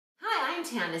I'm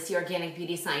Tanis, the Organic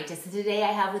Beauty Scientist, and today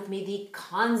I have with me the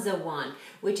Kansa wand,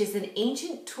 which is an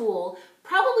ancient tool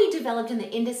probably developed in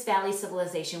the Indus Valley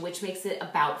civilization, which makes it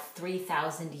about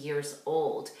 3,000 years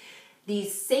old. The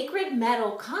sacred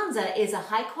metal Kansa is a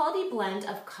high-quality blend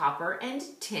of copper and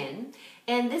tin,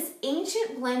 and this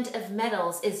ancient blend of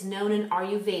metals is known in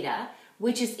Ayurveda,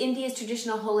 which is India's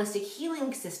traditional holistic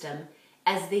healing system,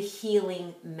 as the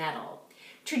healing metal.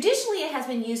 Traditionally, it has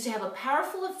been used to have a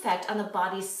powerful effect on the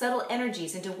body's subtle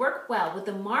energies and to work well with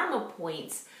the marma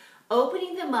points,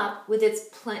 opening them up with its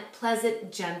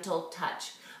pleasant, gentle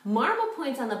touch. Marma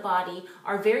points on the body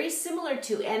are very similar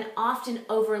to and often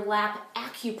overlap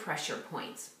acupressure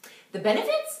points. The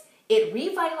benefits? It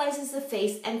revitalizes the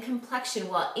face and complexion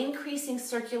while increasing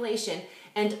circulation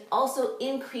and also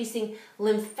increasing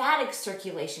lymphatic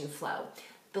circulation flow.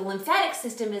 The lymphatic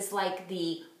system is like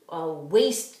the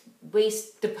waste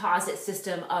deposit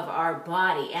system of our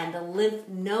body, and the lymph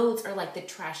nodes are like the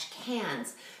trash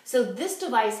cans. So this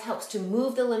device helps to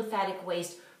move the lymphatic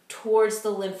waste towards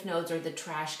the lymph nodes or the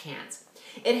trash cans.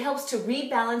 It helps to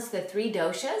rebalance the three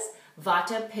doshas,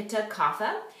 Vata, Pitta,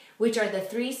 Kapha, which are the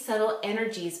three subtle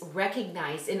energies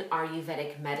recognized in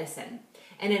Ayurvedic medicine.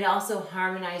 And it also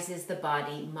harmonizes the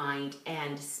body, mind,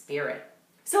 and spirit.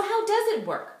 So how does it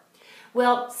work?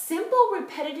 Well, simple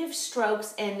repetitive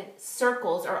strokes and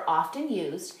circles are often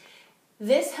used.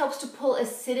 This helps to pull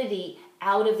acidity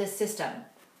out of the system.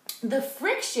 The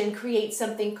friction creates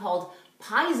something called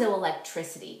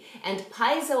piezoelectricity, and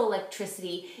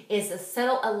piezoelectricity is a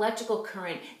subtle electrical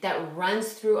current that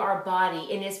runs through our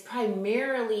body and is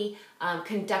primarily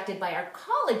conducted by our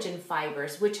collagen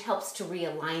fibers, which helps to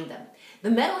realign them.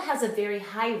 The metal has a very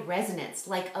high resonance,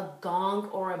 like a gong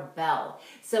or a bell,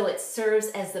 so it serves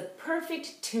as the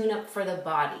perfect tune-up for the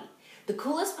body. The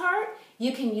coolest part,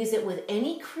 you can use it with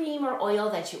any cream or oil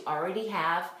that you already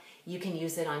have. You can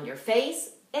use it on your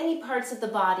face, any parts of the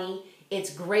body.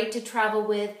 It's great to travel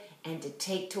with and to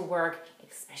take to work,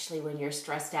 especially when you're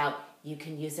stressed out. You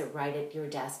can use it right at your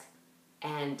desk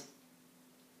and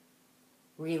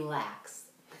relax.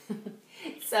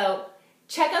 So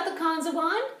check out the Kansa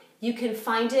wand. You can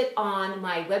find it on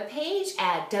my webpage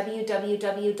at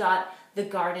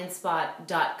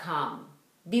www.thegardenspa.com.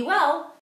 Be well.